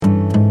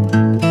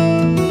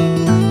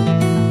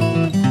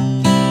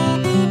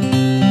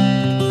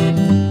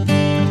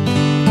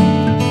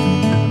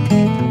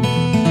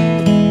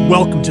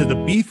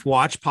Beef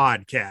Watch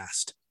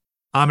podcast.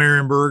 I'm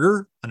Aaron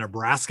Berger, a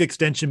Nebraska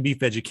Extension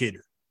beef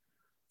educator.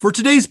 For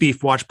today's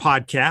Beef Watch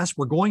podcast,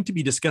 we're going to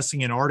be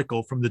discussing an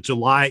article from the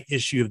July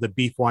issue of the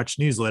Beef Watch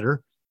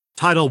newsletter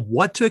titled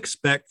What to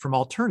Expect from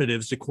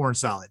Alternatives to Corn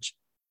Silage.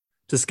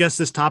 To discuss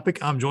this topic,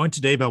 I'm joined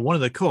today by one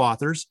of the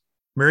co-authors,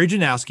 Mary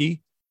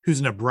Janowski, who's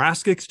a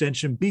Nebraska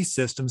Extension beef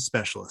systems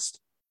specialist.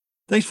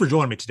 Thanks for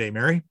joining me today,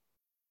 Mary.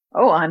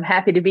 Oh, I'm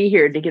happy to be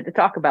here to get to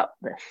talk about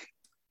this.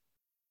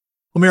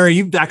 Well, Mary,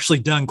 you've actually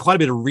done quite a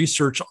bit of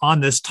research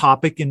on this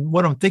topic. And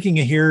what I'm thinking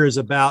of here is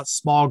about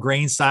small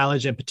grain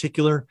silage in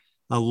particular,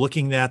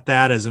 looking at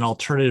that as an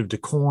alternative to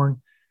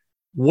corn.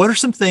 What are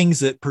some things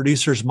that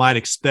producers might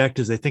expect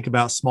as they think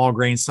about small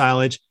grain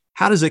silage?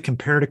 How does it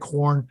compare to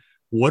corn?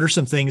 What are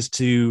some things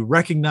to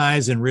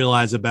recognize and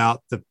realize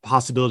about the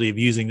possibility of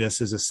using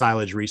this as a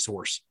silage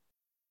resource?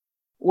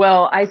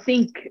 Well, I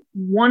think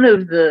one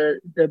of the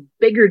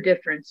bigger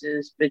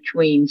differences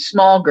between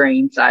small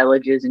grain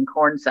silages and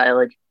corn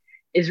silage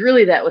is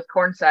really that with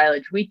corn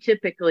silage, we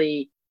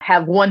typically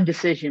have one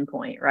decision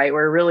point, right?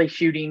 We're really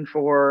shooting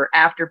for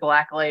after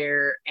black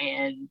layer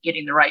and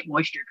getting the right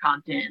moisture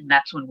content, and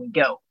that's when we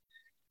go.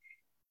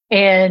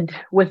 And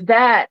with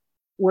that,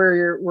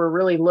 we're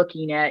really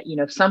looking at,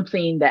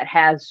 something that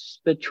has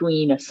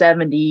between a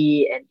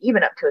 70 and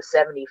even up to a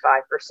 75%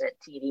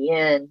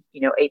 TDN,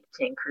 8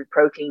 to 10 crude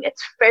protein.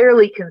 It's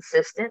fairly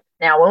consistent.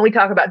 Now, when we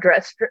talk about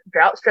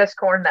drought stress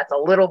corn, that's a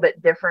little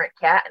bit different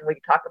cat, and we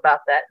can talk about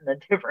that in a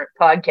different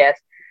podcast.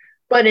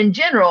 But in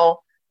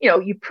general,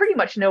 you pretty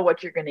much know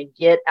what you're going to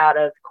get out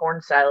of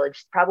corn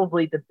silage.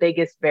 Probably the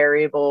biggest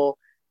variable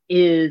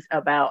is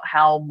about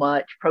how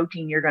much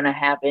protein you're going to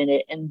have in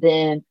it, and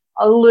then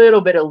a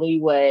little bit of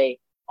leeway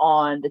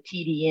on the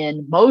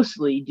TDN,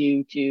 mostly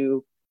due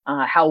to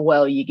how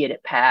well you get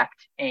it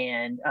packed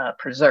and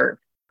preserved.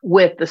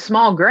 With the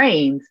small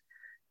grains,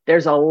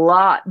 there's a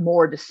lot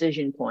more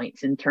decision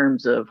points in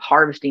terms of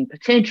harvesting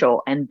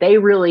potential, and they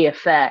really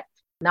affect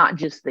not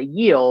just the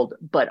yield,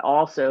 but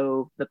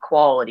also the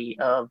quality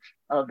of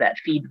that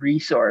feed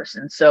resource.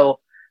 And so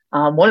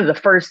one of the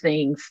first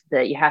things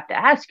that you have to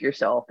ask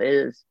yourself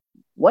is,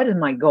 what is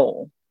my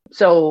goal?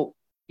 So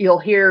you'll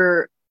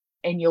hear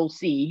and you'll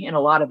see in a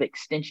lot of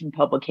extension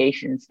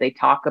publications, they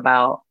talk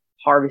about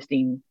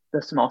harvesting the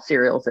small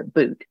cereals at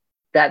boot.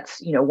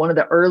 That's, one of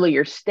the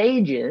earlier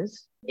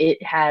stages.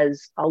 It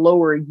has a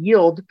lower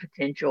yield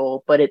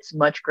potential, but it's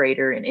much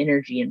greater in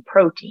energy and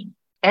protein.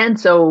 And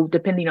so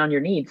depending on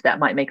your needs, that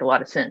might make a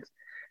lot of sense.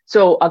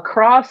 So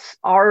across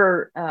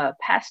our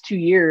past 2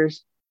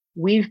 years,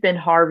 we've been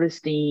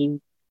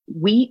harvesting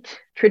wheat,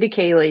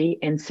 triticale,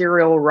 and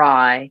cereal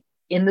rye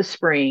in the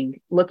spring,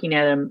 looking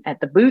at them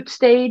at the boot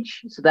stage.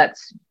 So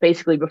that's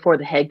basically before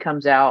the head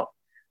comes out.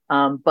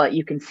 But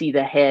you can see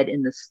the head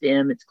in the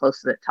stem. It's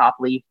close to the top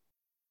leaf.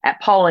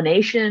 At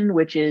pollination,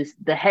 which is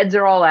the heads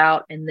are all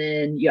out, and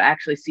then you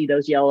actually see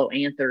those yellow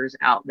anthers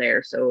out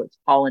there. So it's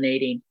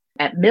pollinating.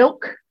 At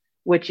milk,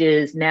 which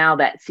is now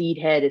that seed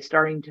head is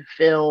starting to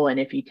fill. And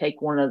if you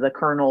take one of the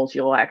kernels,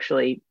 you'll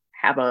actually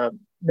have a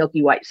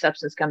milky white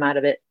substance come out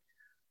of it,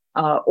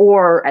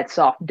 or at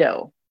soft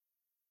dough.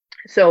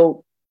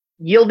 So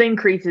yield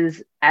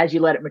increases as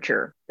you let it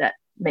mature. That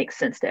makes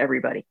sense to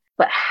everybody.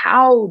 But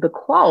how the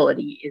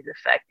quality is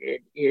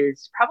affected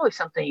is probably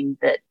something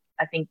that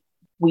I think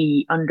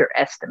we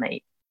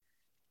underestimate.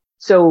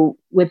 So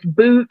with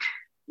boot,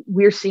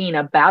 we're seeing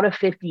about a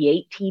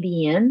 58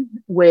 TDN,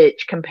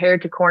 which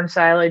compared to corn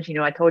silage,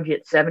 I told you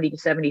it's 70 to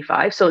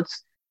 75. So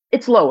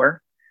it's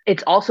lower.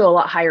 It's also a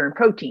lot higher in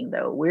protein,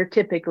 though. We're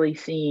typically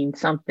seeing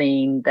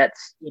something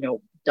that's,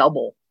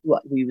 double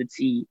what we would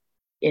see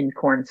in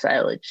corn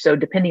silage. So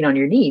depending on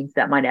your needs,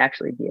 that might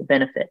actually be a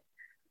benefit.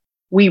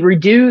 We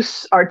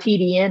reduce our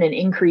TDN and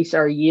increase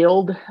our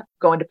yield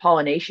going to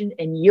pollination,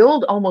 and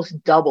yield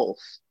almost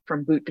doubles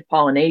from boot to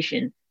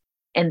pollination.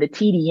 And the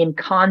TDN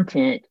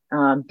content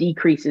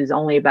decreases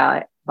only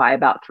by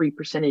about 3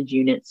 percentage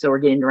units. So we're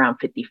getting around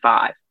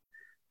 55.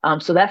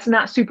 So that's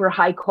not super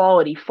high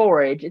quality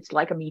forage. It's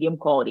like a medium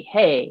quality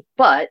hay,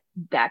 but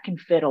that can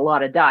fit a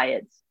lot of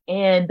diets.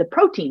 And the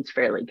protein's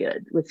fairly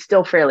good. It's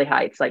still fairly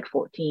high. It's like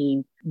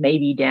 14,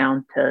 maybe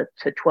down to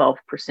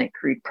 12%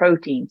 crude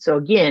protein. So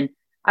again,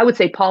 I would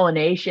say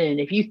pollination,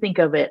 if you think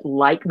of it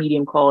like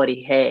medium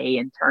quality hay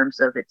in terms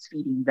of its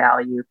feeding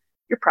value,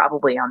 you're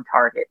probably on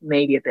target,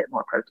 maybe a bit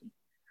more protein.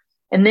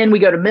 And then we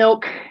go to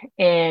milk,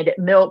 and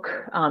milk,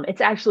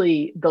 it's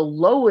actually the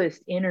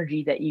lowest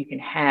energy that you can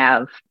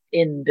have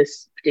in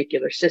this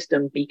particular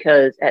system,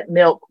 because at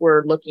milk,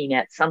 we're looking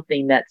at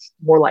something that's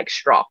more like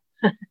straw.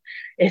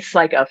 It's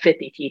like a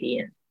 50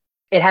 TDN.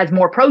 It has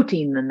more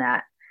protein than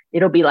that.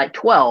 It'll be like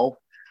 12,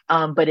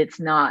 but it's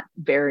not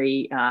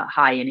very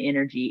high in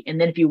energy. And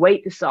then if you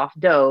wait to soft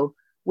dough,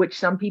 which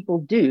some people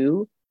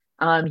do,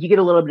 you get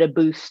a little bit of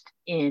boost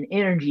in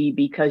energy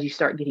because you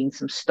start getting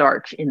some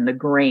starch in the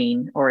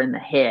grain or in the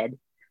head.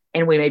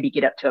 And we maybe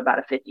get up to about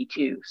a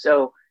 52.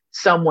 So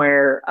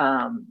somewhere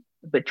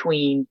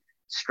between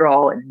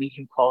straw and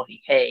medium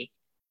quality hay,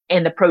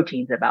 and the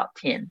protein's about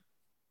 10.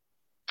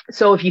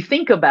 So if you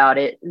think about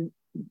it,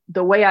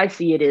 the way I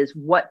see it is,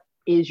 what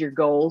is your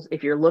goals?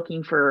 If you're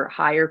looking for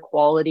higher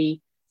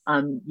quality,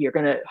 you're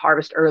going to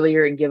harvest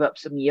earlier and give up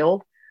some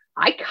yield.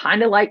 I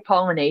kind of like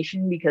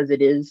pollination because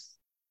it is,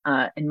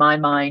 in my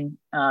mind,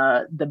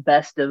 the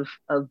best of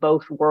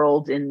both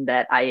worlds, in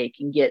that I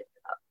can get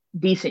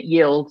decent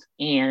yields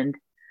and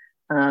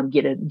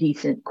get a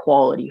decent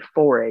quality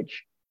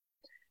forage.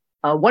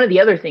 One of the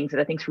other things that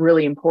I think is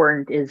really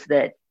important is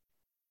that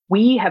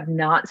we have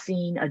not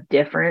seen a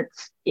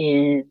difference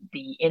in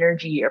the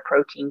energy or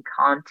protein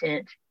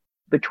content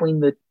between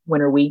the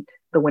winter wheat,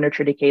 the winter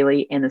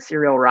triticale, and the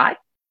cereal rye.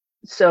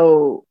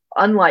 So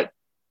unlike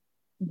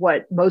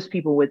what most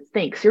people would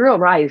think, cereal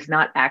rye is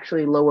not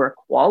actually lower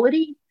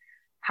quality.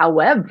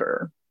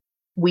 However,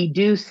 we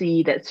do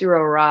see that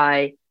cereal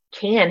rye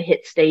can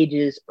hit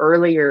stages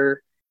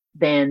earlier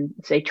than,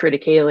 say,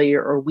 triticale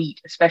or wheat,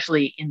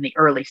 especially in the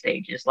early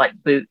stages like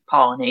boot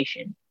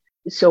pollination.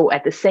 So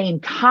at the same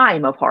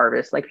time of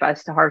harvest, like if I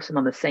was to harvest them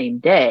on the same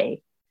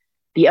day,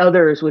 the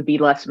others would be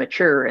less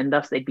mature and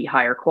thus they'd be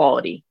higher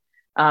quality.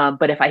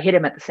 But if I hit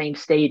them at the same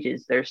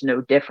stages, there's no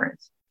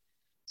difference.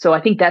 So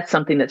I think that's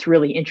something that's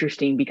really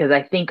interesting, because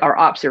I think our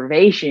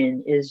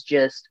observation is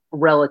just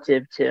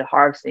relative to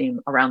harvesting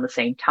around the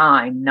same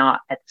time,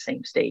 not at the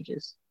same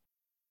stages.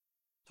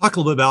 Talk a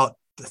little bit about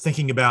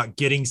thinking about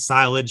getting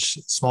silage,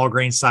 small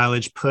grain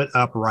silage, put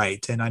up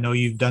right. And I know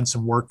you've done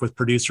some work with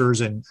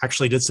producers and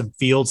actually did some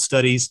field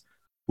studies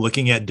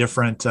looking at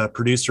different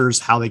producers,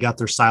 how they got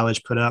their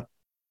silage put up.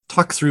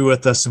 Talk through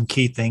with us some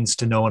key things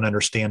to know and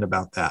understand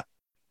about that.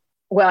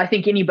 Well, I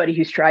think anybody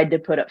who's tried to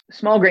put up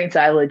small grain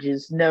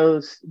silages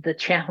knows the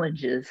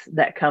challenges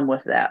that come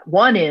with that.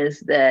 One is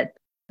that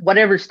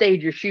whatever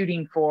stage you're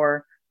shooting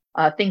for,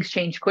 things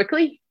change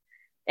quickly.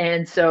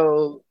 And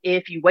so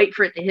if you wait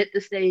for it to hit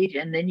the stage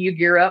and then you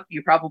gear up,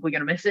 you're probably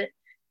going to miss it.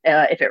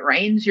 If it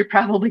rains, you're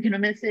probably going to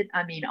miss it.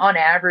 I mean, on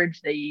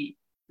average,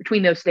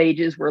 between those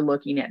stages, we're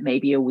looking at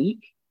maybe a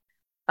week.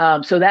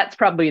 So that's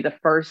probably the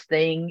first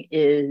thing,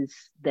 is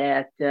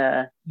that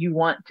you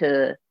want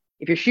to,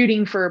 if you're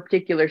shooting for a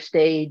particular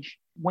stage,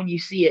 when you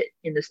see it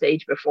in the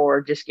stage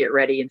before, just get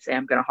ready and say,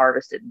 I'm going to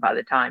harvest it. And by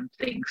the time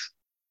things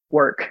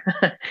work,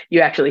 you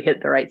actually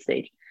hit the right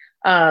stage.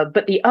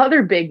 But the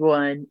other big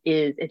one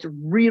is it's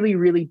really,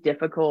 really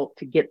difficult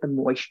to get the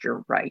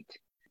moisture right.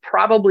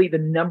 Probably the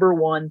number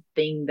one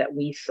thing that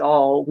we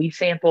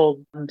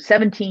sampled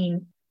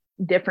 17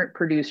 different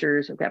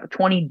producers. We have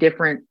 20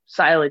 different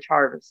silage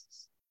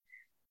harvests.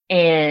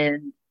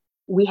 And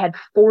we had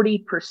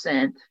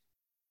 40%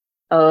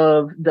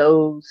 of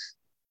those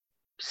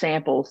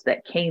samples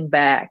that came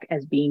back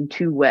as being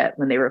too wet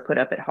when they were put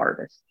up at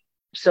harvest.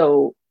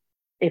 So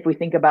if we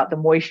think about the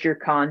moisture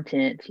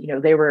content,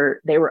 they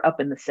were up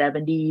in the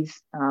 70s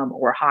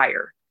or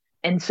higher.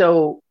 And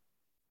so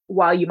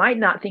while you might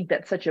not think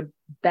that's such a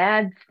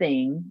bad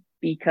thing,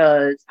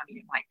 because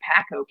it might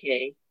pack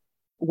okay,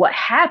 what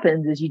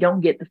happens is you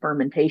don't get the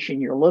fermentation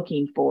you're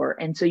looking for,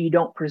 and so you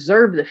don't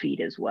preserve the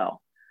feed as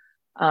well.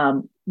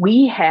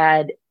 We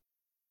had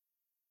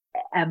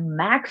a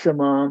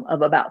maximum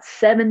of about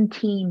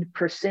 17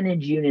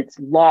 percentage units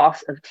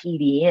loss of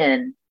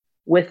TDN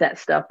with that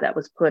stuff that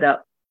was put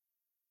up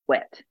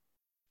wet.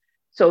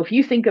 So if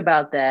you think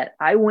about that,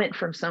 I went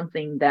from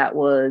something that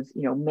was,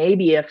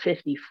 maybe a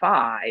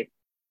 55,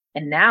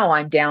 and now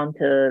I'm down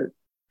to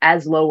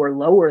as low or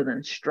lower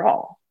than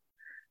straw.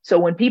 So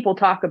when people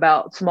talk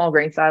about small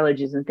grain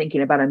silages and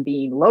thinking about them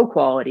being low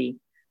quality,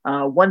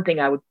 one thing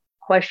I would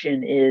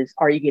question is,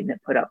 are you getting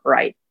it put up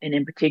right? And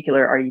in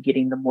particular, are you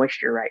getting the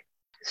moisture right?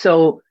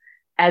 So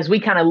as we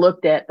kind of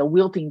looked at the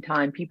wilting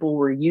time people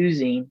were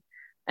using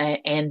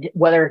and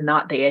whether or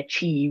not they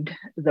achieved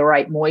the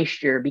right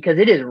moisture, because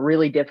it is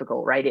really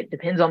difficult, right? It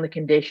depends on the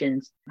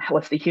conditions.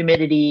 What's the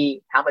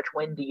humidity? How much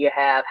wind do you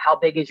have? How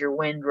big is your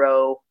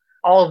windrow?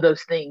 All of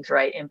those things,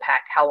 right,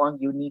 impact how long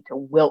you need to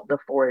wilt the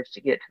forage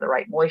to get to the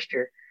right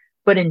moisture.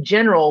 But in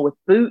general, with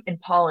boot and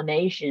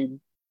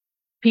pollination,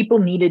 people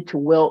needed to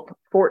wilt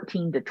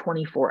 14 to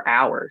 24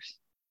 hours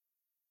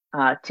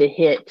to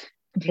hit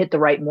the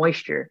right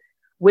moisture.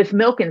 With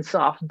milk and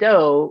soft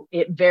dough,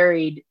 it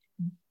varied.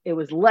 It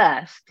was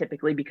less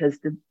typically because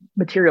the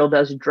material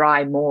does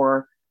dry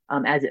more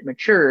as it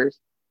matures,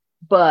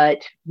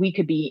 but we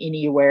could be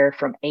anywhere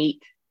from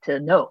 8 to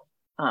no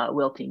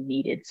wilting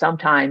needed.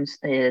 Sometimes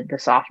the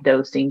soft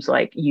dough seems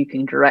like you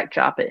can direct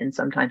chop it, and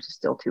sometimes it's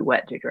still too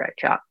wet to direct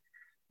chop.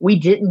 We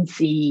didn't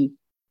see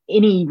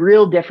any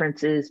real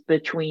differences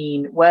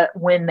between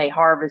when they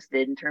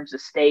harvested in terms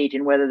of stage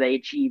and whether they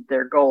achieved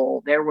their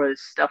goal. There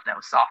was stuff that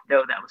was soft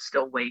dough that was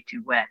still way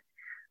too wet.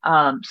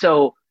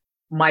 So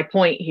my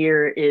point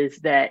here is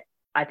that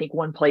I think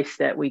one place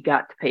that we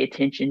got to pay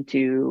attention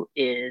to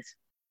is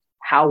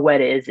how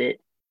wet is it?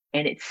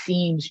 And it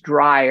seems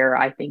drier,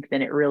 I think,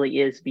 than it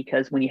really is,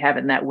 because when you have it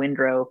in that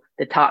windrow,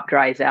 the top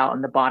dries out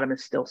and the bottom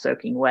is still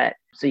soaking wet.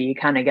 So you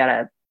kind of got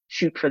to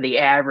shoot for the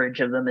average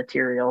of the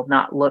material,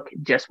 not look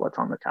just what's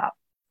on the top.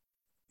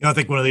 I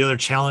think one of the other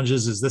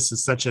challenges is this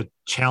is such a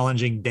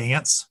challenging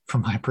dance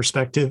from my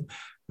perspective.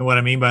 And what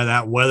I mean by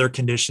that, weather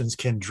conditions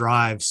can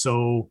drive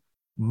so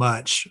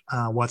much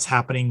what's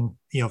happening,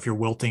 if you're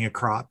wilting a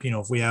crop.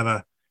 If we have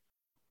a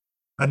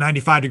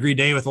 95-degree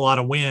day with a lot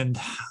of wind,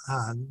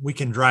 we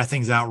can dry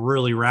things out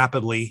really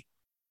rapidly.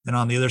 And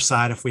on the other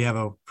side, if we have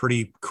a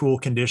pretty cool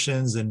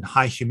conditions and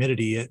high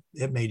humidity,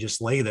 it may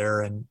just lay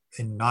there and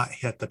not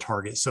hit the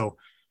target. So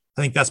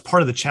I think that's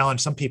part of the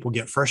challenge some people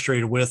get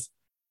frustrated with.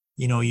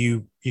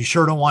 You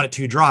sure don't want it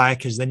too dry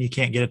because then you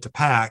can't get it to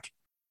pack.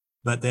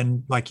 But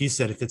then, like you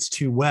said, if it's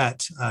too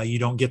wet, you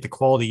don't get the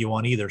quality you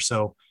want either.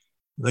 So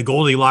the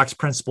Goldilocks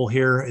principle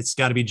here, it's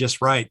got to be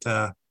just right.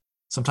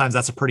 Sometimes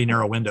that's a pretty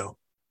narrow window.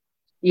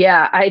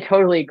 Yeah, I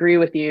totally agree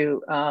with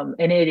you.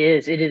 And it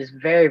is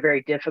very,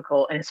 very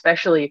difficult. And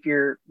especially if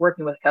you're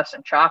working with a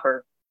custom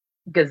chopper,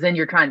 because then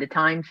you're trying to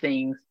time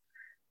things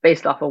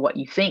based off of what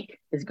you think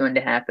is going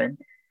to happen.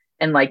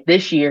 And like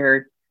this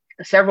year,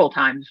 several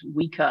times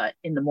we cut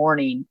in the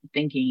morning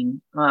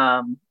thinking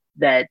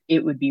that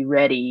it would be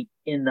ready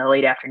in the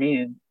late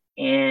afternoon.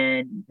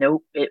 And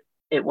nope,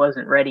 it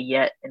wasn't ready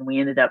yet. And we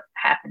ended up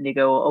having to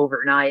go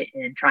overnight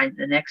and trying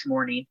the next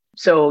morning.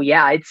 So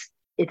yeah, it's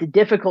a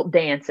difficult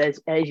dance as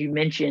you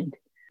mentioned,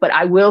 but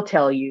I will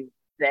tell you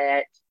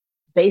that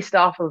based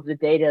off of the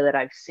data that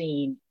I've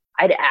seen,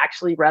 I'd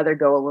actually rather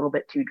go a little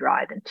bit too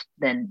dry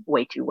than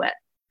way too wet.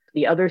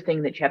 The other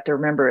thing that you have to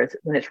remember is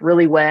when it's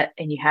really wet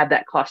and you have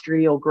that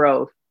clostridial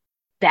growth,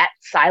 that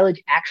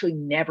silage actually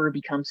never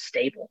becomes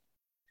stable.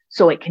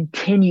 So it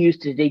continues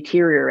to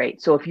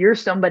deteriorate. So if you're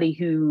somebody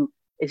who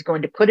is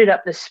going to put it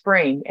up this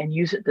spring and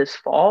use it this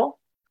fall,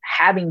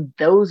 having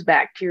those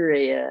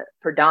bacteria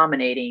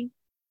predominating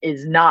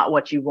is not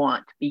what you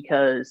want,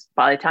 because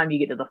by the time you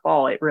get to the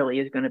fall, it really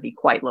is going to be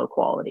quite low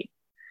quality.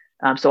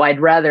 So I'd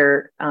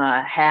rather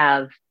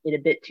have it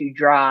a bit too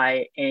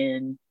dry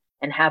and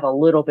have a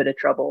little bit of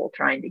trouble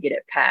trying to get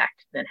it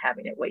packed than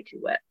having it way too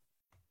wet.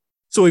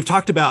 So we've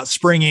talked about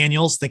spring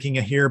annuals, thinking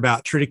here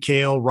about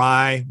triticale,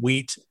 rye,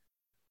 wheat,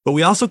 but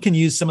we also can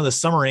use some of the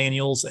summer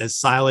annuals as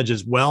silage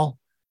as well.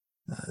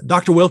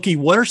 Dr. Wilkie,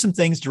 what are some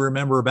things to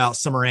remember about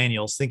summer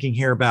annuals, thinking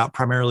here about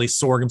primarily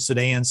sorghum,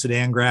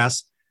 Sudan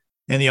grass,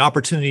 and the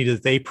opportunity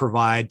that they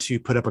provide to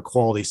put up a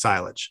quality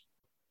silage?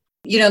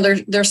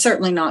 They're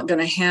certainly not going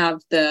to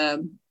have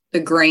the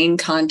grain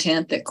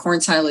content that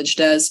corn silage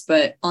does,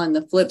 but on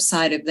the flip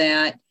side of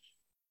that,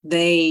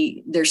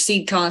 their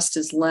seed cost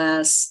is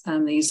less.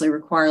 They usually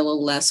require a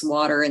little less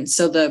water, and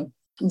so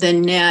the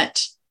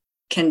net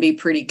can be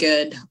pretty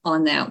good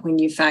on that when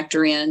you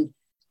factor in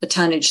the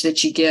tonnage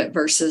that you get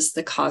versus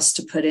the cost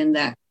to put in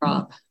that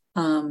crop.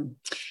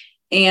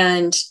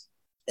 And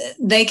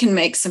they can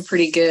make some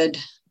pretty good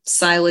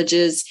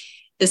silages,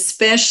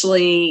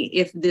 especially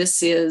if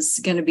this is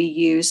going to be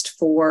used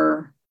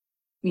for,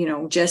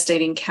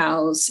 gestating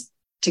cows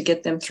to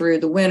get them through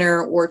the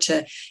winter, or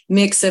to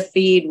mix a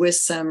feed with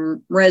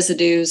some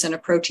residues and a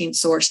protein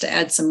source to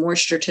add some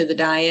moisture to the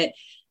diet.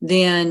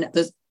 Then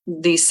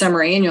these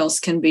summer annuals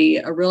can be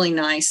a really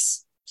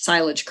nice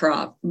silage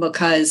crop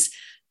because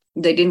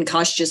they didn't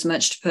cost you as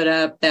much to put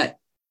up.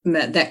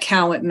 That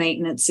cow at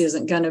maintenance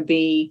isn't going to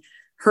be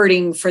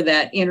hurting for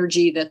that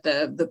energy that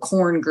the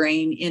corn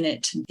grain in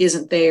it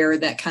isn't there,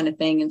 that kind of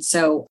thing. And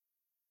so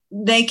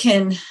they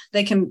can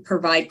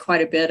provide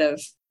quite a bit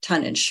of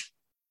tonnage.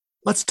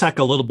 Let's talk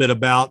a little bit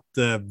about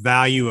the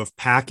value of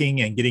packing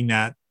and getting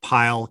that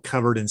pile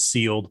covered and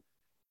sealed.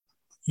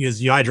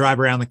 I drive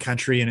around the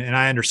country and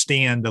I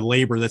understand the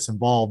labor that's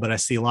involved, but I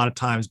see a lot of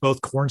times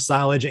both corn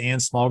silage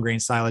and small grain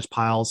silage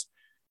piles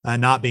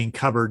not being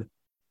covered.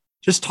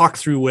 Just talk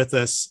through with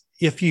us,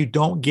 if you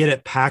don't get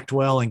it packed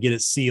well and get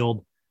it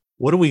sealed,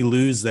 what do we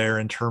lose there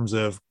in terms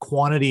of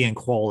quantity and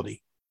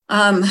quality?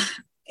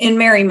 And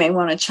Mary may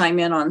want to chime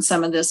in on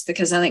some of this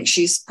because I think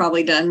she's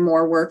probably done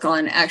more work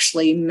on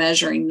actually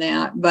measuring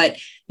that. But,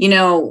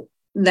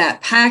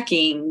 that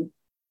packing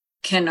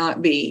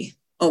cannot be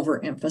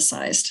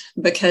overemphasized,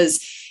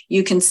 because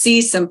you can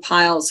see some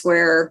piles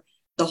where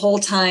the whole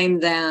time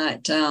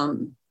that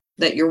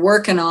you're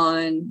working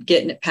on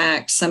getting it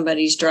packed,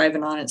 somebody's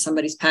driving on it,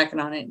 somebody's packing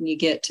on it, and you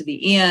get to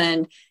the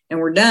end and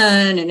we're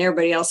done and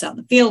everybody else out in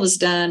the field is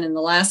done. And the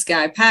last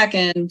guy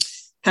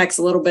packs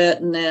a little bit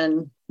and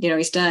then,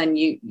 he's done.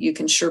 You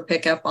can sure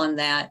pick up on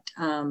that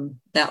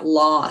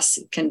loss.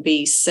 It can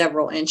be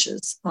several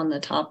inches on the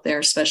top there,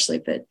 especially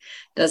if it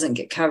doesn't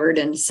get covered.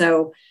 And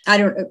so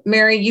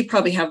Mary, you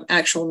probably have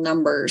actual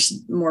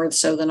numbers more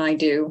so than I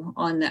do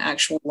on the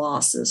actual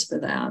losses for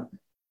that.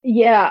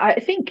 Yeah,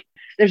 I think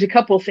there's a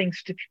couple of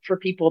things for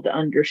people to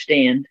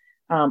understand.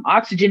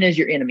 Oxygen is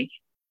your enemy,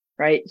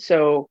 right?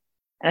 So,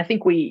 and I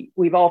think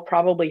we've all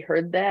probably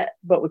heard that,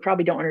 but we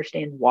probably don't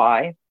understand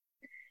why.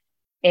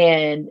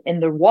 And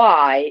the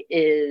why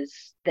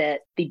is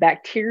that the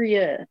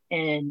bacteria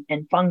and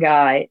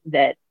fungi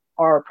that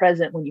are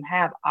present when you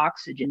have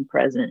oxygen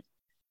present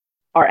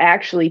are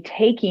actually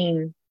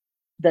taking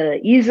the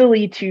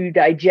easily to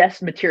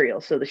digest material,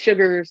 so the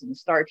sugars and the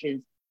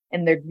starches,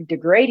 and they're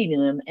degrading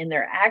them, and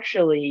they're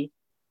actually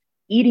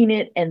eating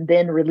it and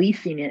then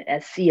releasing it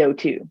as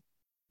CO2.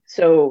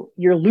 So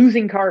you're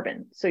losing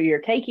carbon. So you're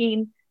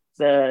taking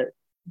the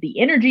the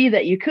energy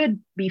that you could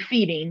be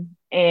feeding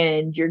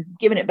and you're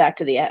giving it back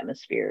to the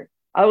atmosphere.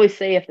 I always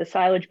say if the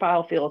silage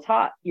pile feels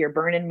hot, you're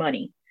burning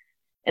money.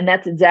 And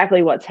that's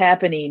exactly what's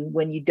happening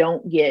when you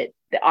don't get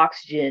the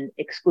oxygen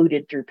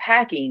excluded through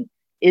packing,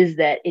 is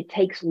that it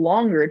takes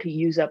longer to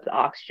use up the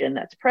oxygen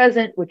that's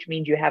present, which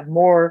means you have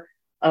more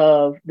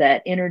of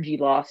that energy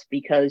loss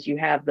because you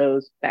have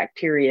those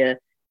bacteria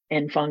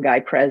and fungi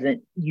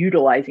present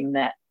utilizing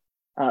that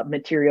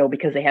material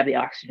because they have the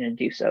oxygen to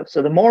do so.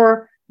 So the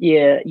more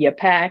you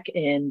pack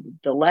and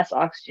the less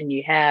oxygen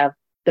you have,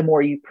 the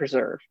more you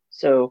preserve.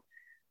 So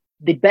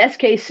the best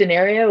case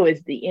scenario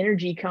is the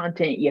energy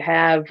content you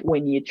have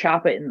when you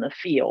chop it in the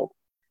field.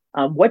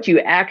 What you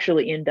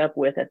actually end up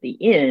with at the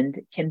end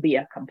can be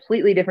a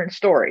completely different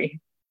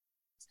story.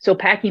 So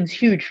packing's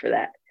huge for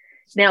that.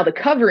 Now, the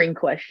covering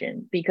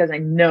question, because I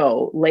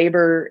know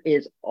labor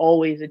is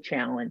always a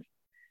challenge,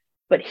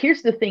 but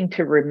here's the thing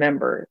to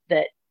remember,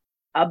 that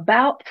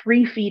about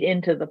 3 feet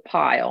into the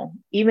pile,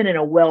 even in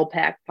a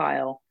well-packed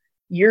pile,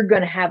 you're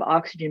going to have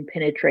oxygen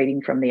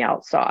penetrating from the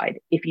outside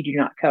if you do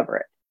not cover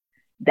it.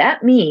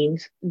 That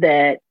means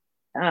that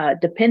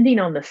depending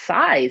on the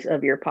size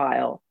of your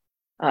pile,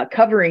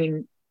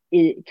 covering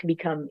it can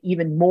become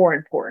even more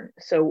important.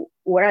 So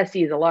what I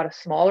see is a lot of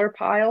smaller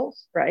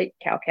piles, right?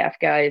 Cow-calf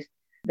guys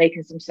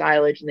making some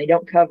silage and they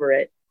don't cover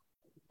it.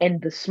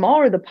 And the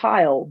smaller the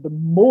pile, the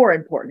more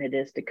important it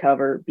is to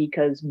cover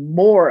because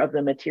more of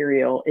the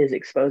material is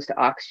exposed to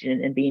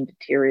oxygen and being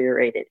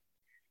deteriorated.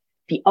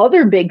 The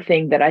other big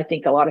thing that I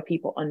think a lot of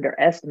people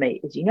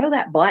underestimate is,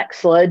 that black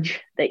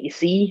sludge that you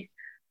see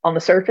on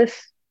the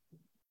surface?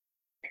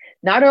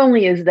 Not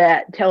only is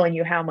that telling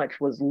you how much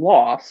was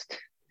lost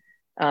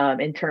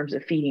in terms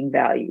of feeding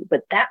value,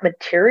 but that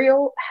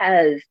material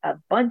has a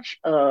bunch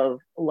of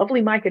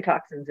lovely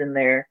mycotoxins in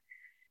there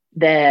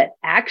that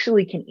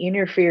actually can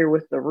interfere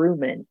with the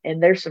rumen.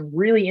 And there's some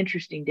really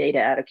interesting data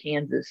out of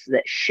Kansas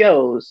that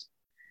shows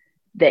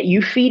that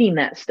you feeding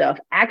that stuff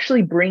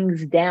actually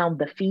brings down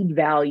the feed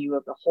value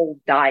of the whole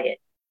diet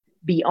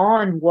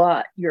beyond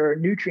what your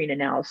nutrient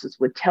analysis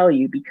would tell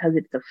you, because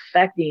it's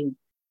affecting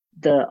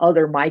the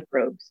other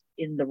microbes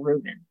in the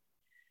rumen.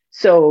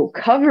 So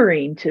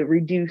covering to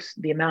reduce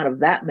the amount of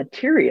that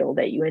material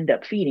that you end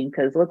up feeding,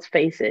 because let's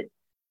face it,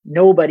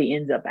 nobody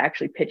ends up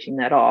actually pitching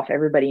that off.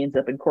 Everybody ends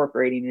up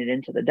incorporating it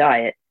into the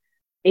diet.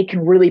 It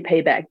can really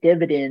pay back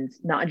dividends,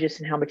 not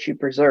just in how much you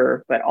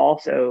preserve, but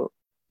also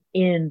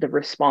in the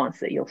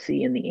response that you'll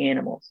see in the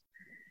animals.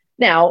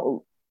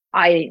 Now,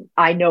 I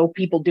know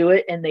people do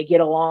it and they get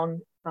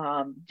along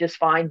just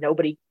fine.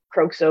 Nobody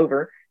croaks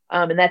over.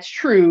 And that's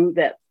true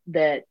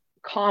that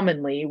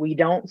commonly we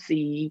don't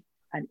see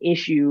an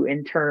issue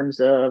in terms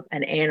of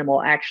an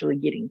animal actually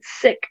getting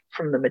sick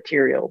from the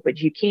material, but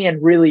you can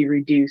really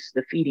reduce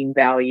the feeding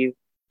value,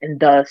 and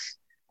thus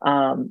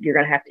you're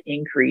going to have to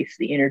increase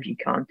the energy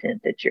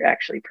content that you're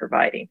actually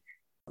providing.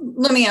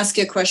 Let me ask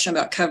you a question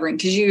about covering,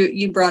 because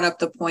you brought up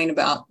the point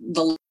about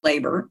the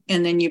labor,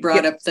 and then you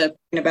brought up the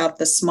about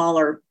the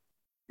smaller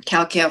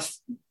cow-calf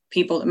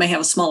people that may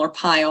have a smaller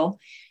pile,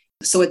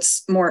 so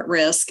it's more at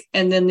risk.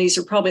 And then these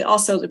are probably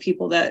also the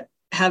people that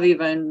have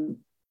even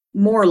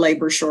more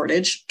labor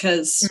shortage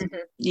because,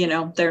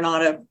 they're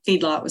not a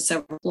feedlot with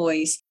several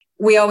employees.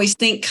 We always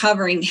think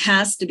covering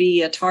has to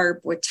be a tarp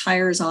with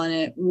tires on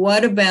it.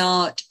 What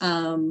about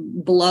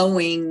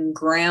blowing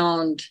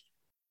ground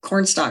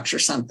corn stalks or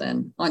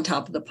something on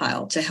top of the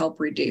pile to help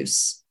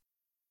reduce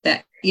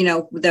that,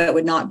 that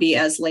would not be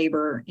as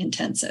labor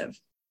intensive?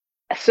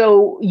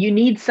 So you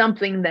need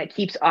something that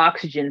keeps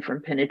oxygen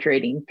from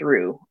penetrating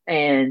through,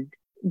 and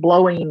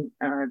blowing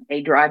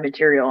a dry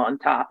material on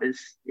top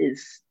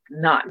is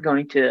not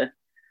going to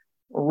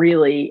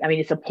really,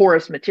 it's a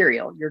porous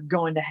material. You're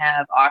going to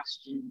have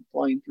oxygen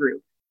flowing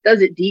through.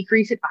 Does it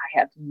decrease it?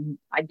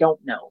 I don't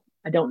know.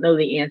 I don't know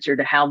the answer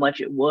to how much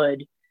it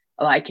would.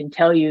 I can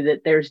tell you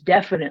that there's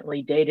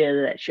definitely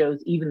data that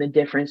shows even the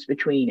difference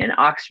between an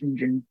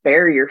oxygen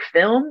barrier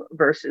film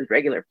versus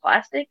regular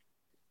plastic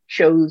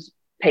shows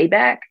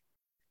payback.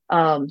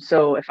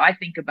 So if I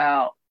think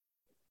about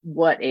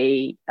what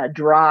a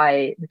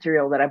dry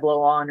material that I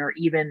blow on, or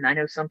even I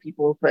know some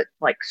people put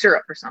like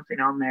syrup or something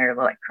on there,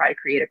 like try to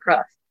create a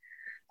crust.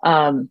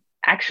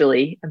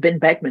 Actually, Ben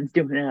Beckman's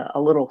doing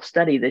a little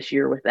study this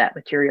year with that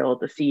material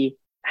to see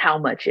how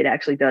much it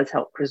actually does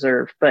help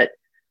preserve. But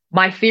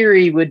my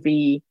theory would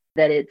be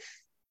that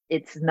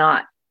it's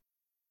not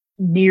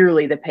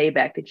nearly the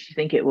payback that you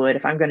think it would.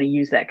 If I'm going to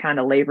use that kind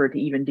of labor to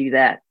even do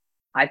that,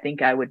 I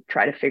think I would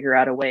try to figure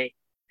out a way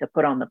to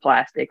put on the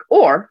plastic,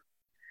 or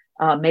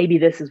maybe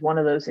this is one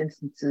of those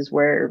instances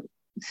where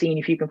seeing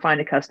if you can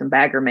find a custom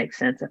bagger makes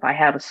sense. If I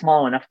have a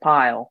small enough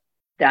pile,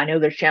 I know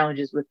there's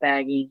challenges with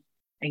bagging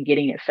and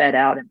getting it fed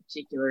out in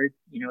particular, if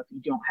you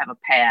don't have a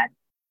pad.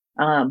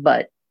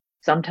 But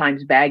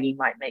sometimes bagging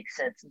might make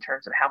sense in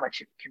terms of how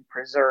much it can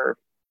preserve.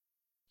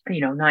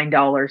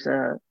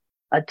 $9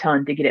 a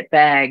ton to get it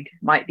bagged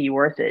might be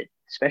worth it,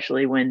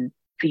 especially when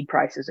feed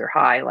prices are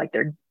high, like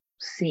they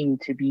seem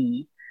to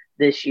be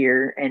this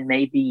year and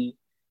maybe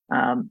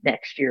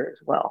next year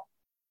as well.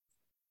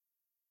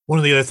 One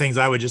of the other things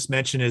I would just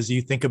mention is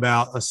you think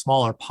about a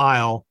smaller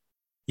pile,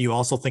 you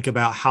also think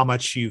about how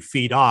much you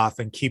feed off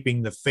and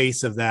keeping the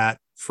face of that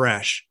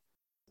fresh.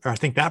 I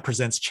think that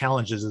presents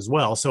challenges as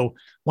well. So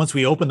once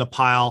we open the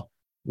pile,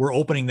 we're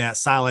opening that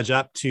silage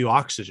up to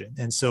oxygen.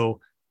 And so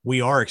we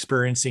are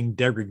experiencing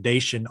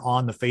degradation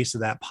on the face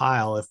of that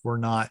pile if we're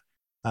not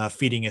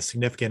feeding a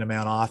significant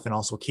amount off and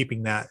also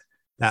keeping that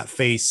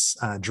face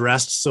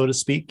dressed, so to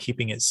speak,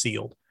 keeping it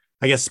sealed.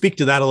 I guess speak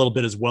to that a little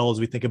bit as well as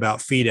we think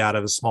about feed out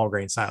of a small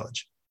grain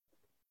silage.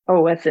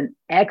 Oh, that's an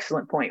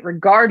excellent point.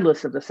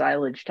 Regardless of the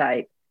silage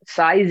type,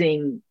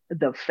 sizing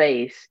the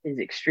face is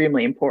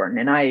extremely important.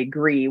 And I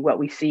agree. What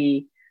we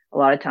see a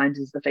lot of times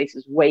is the face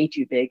is way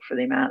too big for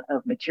the amount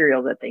of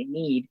material that they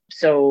need.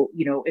 So,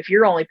 if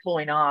you're only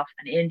pulling off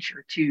an inch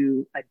or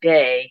two a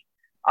day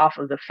off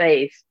of the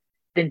face,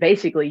 then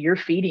basically you're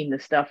feeding the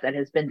stuff that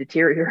has been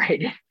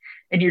deteriorated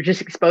and you're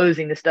just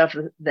exposing the stuff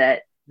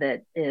that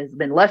has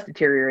been less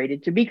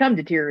deteriorated to become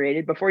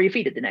deteriorated before you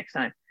feed it the next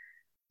time.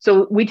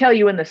 So we tell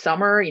you in the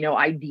summer,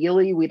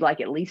 ideally we'd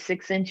like at least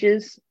 6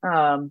 inches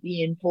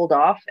being pulled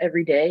off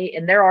every day.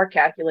 And there are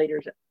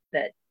calculators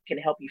that can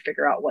help you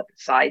figure out what the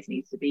size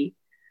needs to be.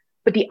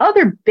 But the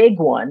other big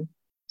one,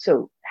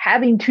 so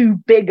having too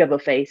big of a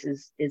face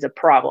is a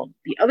problem.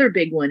 The other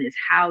big one is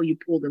how you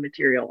pull the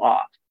material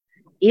off.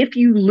 If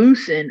you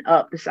loosen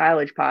up the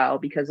silage pile,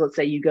 because let's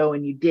say you go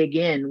and you dig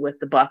in with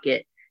the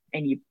bucket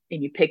and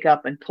you pick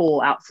up and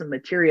pull out some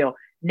material,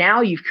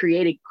 now you've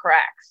created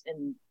cracks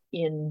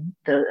in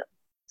the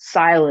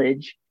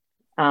silage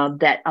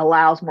that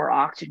allows more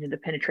oxygen to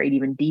penetrate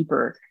even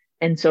deeper.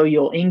 And so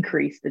you'll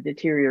increase the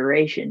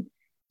deterioration.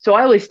 So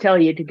I always tell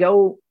you to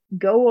go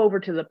over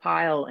to the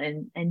pile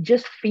and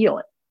just feel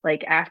it,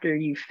 like after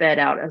you've fed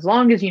out, as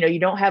long as, you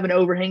don't have an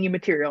overhanging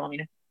material. I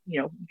mean,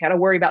 you got to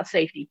worry about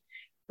safety,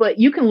 but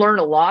you can learn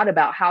a lot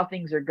about how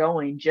things are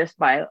going just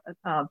by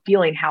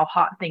feeling how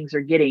hot things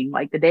are getting.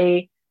 Like the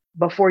day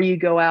before you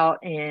go out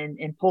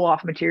and pull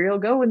off material,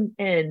 go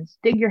and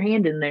stick your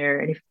hand in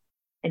there.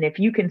 And if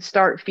you can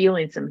start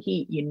feeling some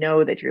heat,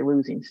 that you're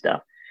losing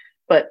stuff.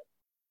 But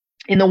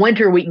in the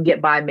winter, we can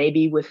get by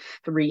maybe with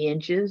 3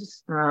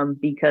 inches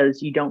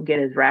because you don't get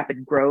as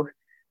rapid growth.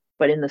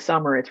 But in the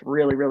summer, it's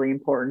really, really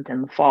important.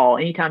 In the fall,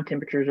 anytime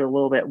temperatures are a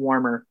little bit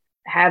warmer,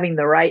 having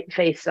the right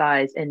face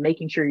size and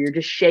making sure you're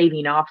just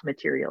shaving off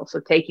material. So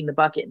taking the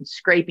bucket and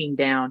scraping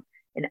down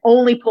and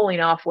only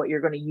pulling off what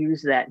you're going to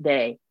use that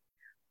day.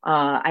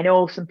 I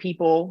know some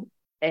people,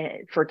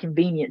 for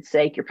convenience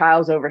sake, your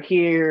pile's over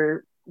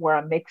here, where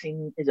I'm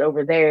mixing is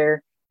over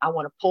there. I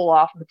want to pull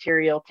off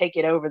material, take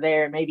it over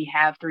there, and maybe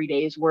have 3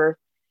 days worth.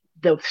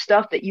 The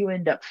stuff that you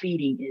end up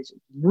feeding is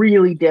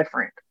really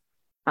different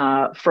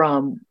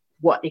from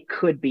what it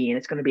could be. And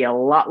it's going to be a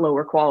lot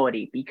lower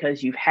quality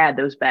because you've had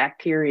those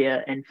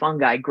bacteria and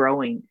fungi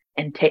growing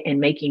and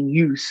making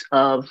use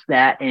of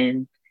that.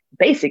 And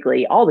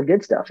basically all the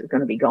good stuff is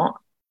going to be gone.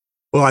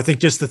 Well, I think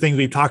just the things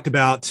we've talked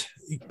about,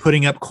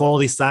 putting up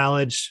quality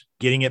silage,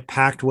 getting it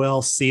packed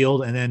well,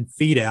 sealed, and then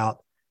feed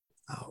out.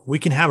 We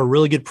can have a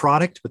really good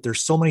product, but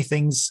there's so many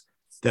things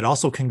that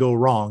also can go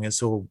wrong. And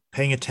so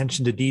paying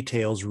attention to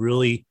details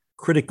really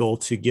critical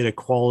to get a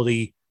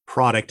quality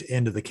product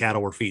into the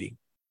cattle we're feeding.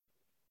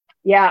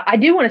 Yeah, I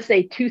do want to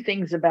say 2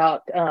 things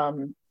about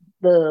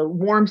the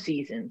warm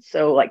season.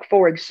 So like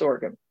forage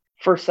sorghum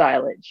for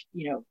silage,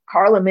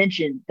 Carla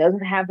mentioned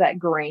doesn't have that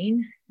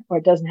grain, or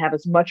it doesn't have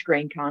as much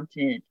grain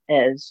content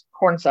as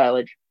corn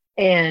silage.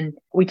 And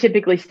we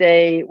typically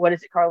say, what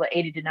is it, Carla,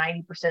 80 to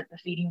 90% the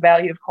feeding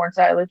value of corn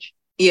silage?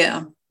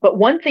 Yeah. But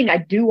one thing I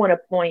do want to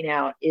point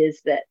out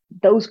is that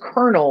those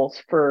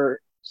kernels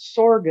for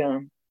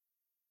sorghum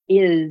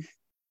is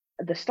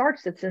the starch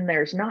that's in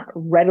there is not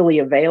readily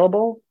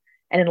available.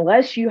 And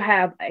unless you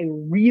have a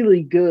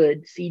really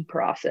good seed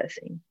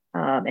processing,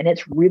 and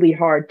it's really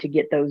hard to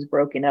get those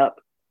broken up,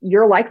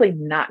 you're likely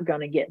not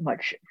going to get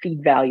much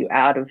feed value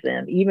out of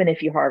them, even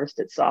if you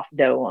harvested soft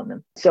dough on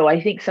them. So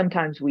I think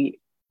sometimes we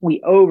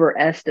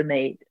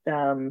overestimate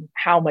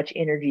how much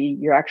energy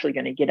you're actually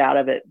going to get out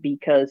of it,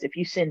 because if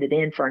you send it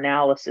in for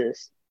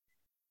analysis,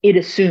 it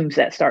assumes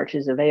that starch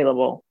is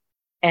available.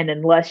 And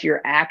unless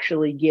you're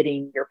actually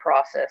getting your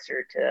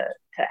processor to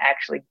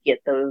actually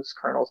get those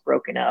kernels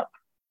broken up,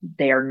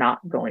 they are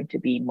not going to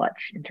be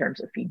much in terms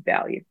of feed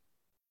value.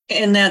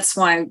 And that's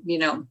why,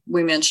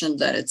 we mentioned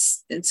that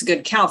it's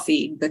good cow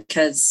feed,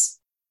 because,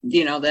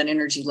 that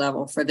energy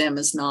level for them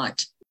is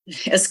not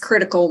as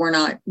critical. We're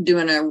not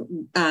doing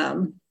a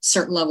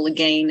certain level of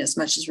gain as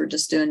much as we're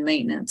just doing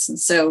maintenance. And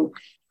so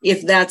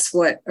if that's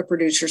what a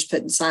producer's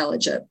putting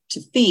silage up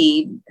to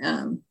feed,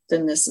 then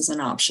this is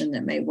an option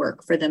that may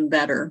work for them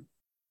better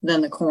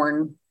than the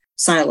corn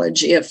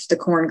silage if the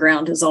corn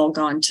ground has all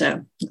gone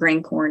to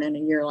grain corn in a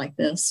year like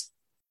this.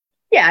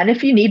 Yeah, and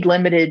if you need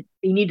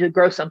to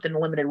grow something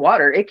in limited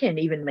water, it can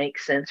even make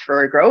sense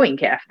for a growing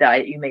calf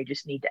diet. You may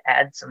just need to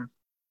add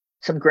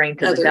some grain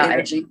to the diet.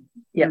 Energy.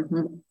 Yeah.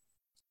 Mm-hmm.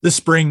 This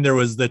spring, there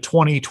was the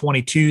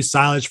 2022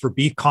 Silage for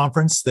Beef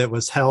Conference that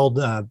was held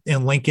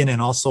in Lincoln,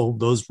 and also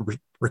those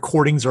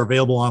recordings are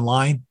available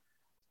online.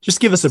 Just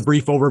give us a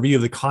brief overview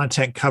of the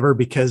content covered,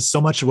 because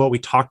so much of what we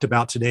talked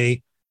about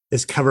today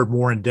is covered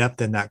more in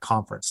depth in that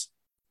conference.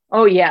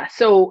 Oh yeah.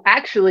 So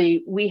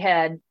actually we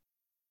had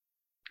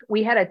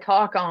a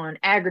talk on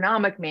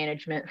agronomic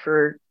management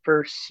for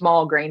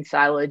small grain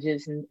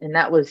silages, and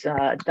that was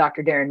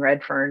Dr. Darren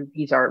Redfern.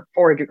 He's our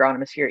forage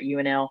agronomist here at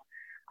UNL.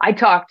 I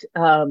talked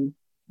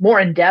more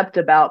in depth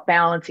about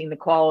balancing the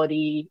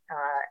quality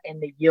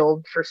and the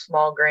yield for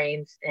small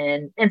grains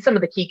and some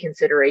of the key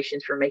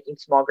considerations for making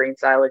small grain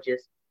silages.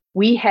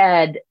 We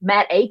had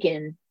Matt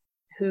Aiken,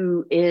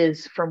 who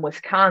is from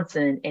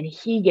Wisconsin, and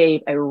he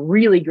gave a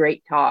really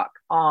great talk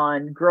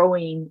on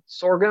growing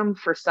sorghum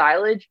for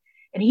silage.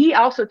 And he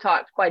also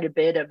talked quite a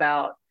bit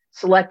about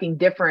selecting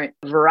different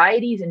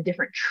varieties and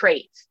different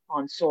traits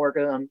on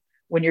sorghum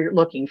when you're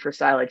looking for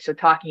silage. So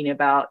talking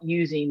about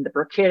using the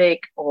brachytic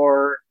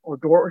or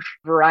dwarf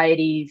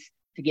varieties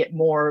to get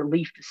more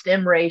leaf to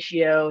stem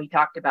ratio. He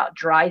talked about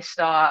dry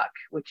stock,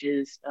 which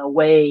is a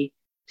way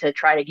to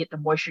try to get the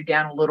moisture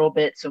down a little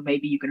bit, so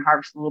maybe you can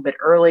harvest a little bit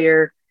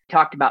earlier. He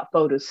talked about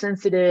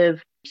photosensitive.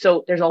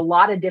 So there's a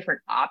lot of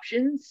different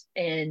options,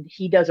 and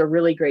he does a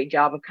really great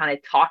job of kind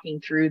of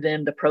talking through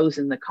them, the pros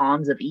and the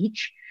cons of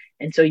each.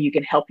 And so you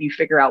can help you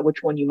figure out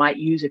which one you might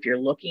use if you're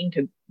looking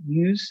to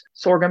use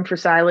sorghum for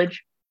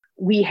silage.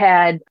 We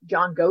had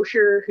John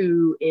Gosher,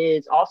 who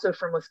is also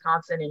from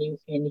Wisconsin,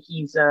 and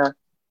he's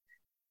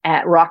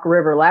at Rock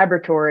River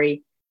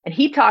Laboratory. And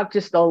he talked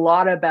just a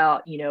lot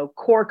about,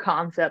 core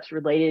concepts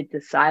related to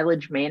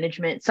silage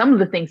management. Some of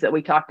the things that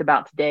we talked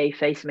about today,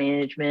 face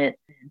management,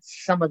 and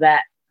some of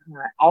that,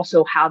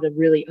 also how to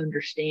really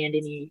understand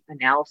any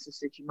analysis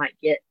that you might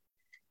get.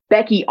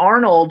 Becky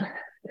Arnold,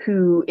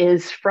 who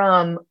is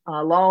from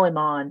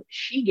Lallemand,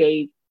 she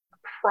gave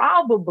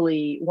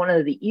probably one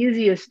of the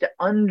easiest to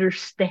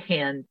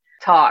understand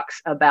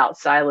talks about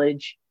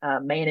silage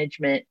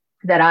management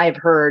that I've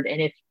heard.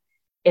 And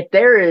if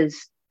there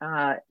is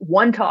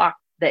one talk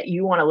that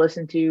you want to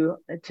listen to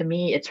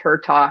me, it's her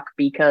talk,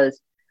 because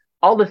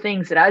all the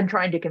things that I'm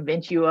trying to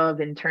convince you of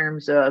in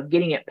terms of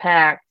getting it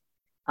packed,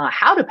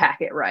 how to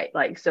pack it right.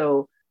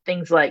 So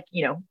things like,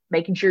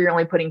 making sure you're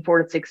only putting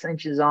 4 to 6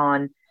 inches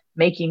on,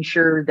 making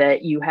sure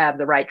that you have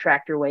the right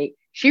tractor weight.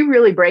 She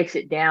really breaks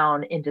it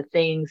down into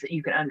things that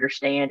you can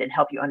understand and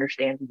help you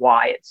understand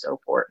why it's so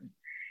important.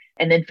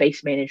 And then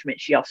face management,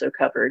 she also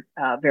covered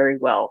very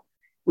well.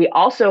 We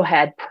also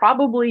had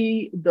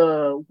probably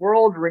the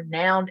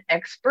world-renowned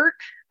expert,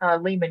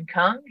 Lehman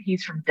Kung.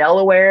 He's from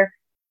Delaware,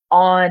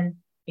 on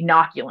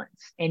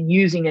inoculants and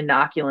using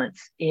inoculants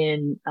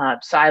in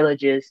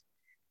silages.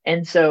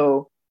 And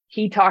so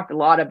he talked a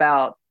lot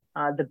about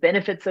the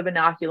benefits of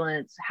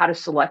inoculants, how to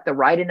select the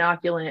right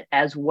inoculant,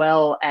 as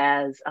well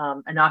as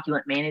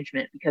inoculant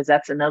management, because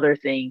that's another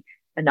thing.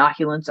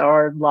 Inoculants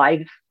are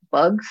live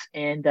bugs,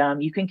 and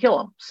you can kill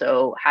them.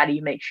 So how do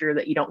you make sure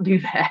that you don't do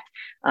that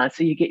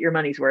so you get your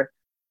money's worth?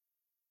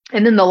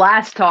 And then the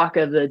last talk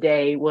of the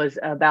day was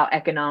about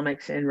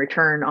economics and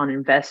return on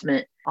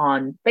investment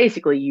on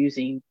basically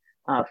using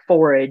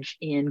forage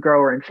in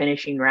grower and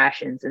finishing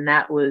rations. And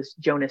that was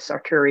Jonas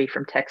Sarturi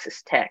from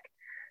Texas Tech.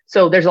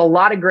 So there's a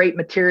lot of great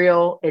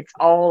material. It's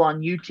all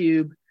on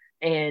YouTube,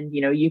 and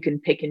you can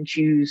pick and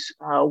choose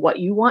what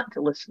you want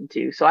to listen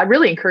to. So I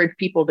really encourage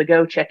people to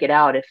go check it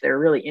out if they're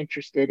really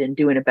interested in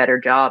doing a better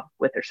job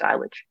with their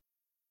silage.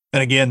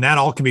 And again, that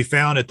all can be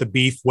found at the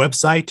Beef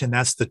website, and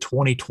that's the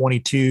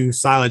 2022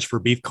 Silage for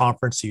Beef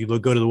Conference. You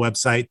go to the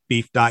website,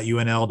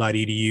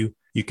 beef.unl.edu.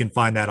 You can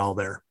find that all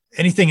there.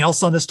 Anything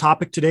else on this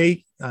topic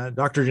today,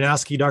 Dr.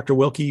 Janowski, Dr.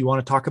 Wilkie, you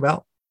want to talk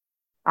about?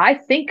 I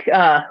think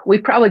we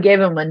probably gave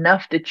them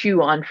enough to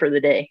chew on for the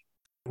day.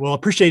 Well,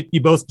 appreciate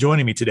you both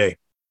joining me today.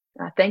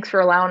 Thanks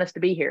for allowing us to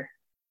be here.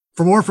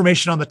 For more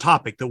information on the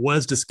topic that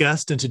was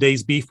discussed in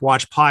today's Beef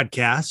Watch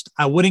podcast,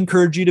 I would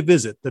encourage you to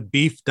visit the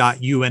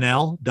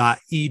beef.unl.edu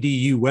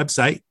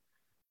website.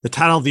 The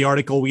title of the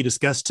article we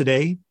discussed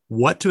today,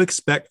 What to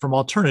Expect from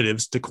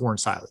Alternatives to Corn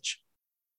Silage.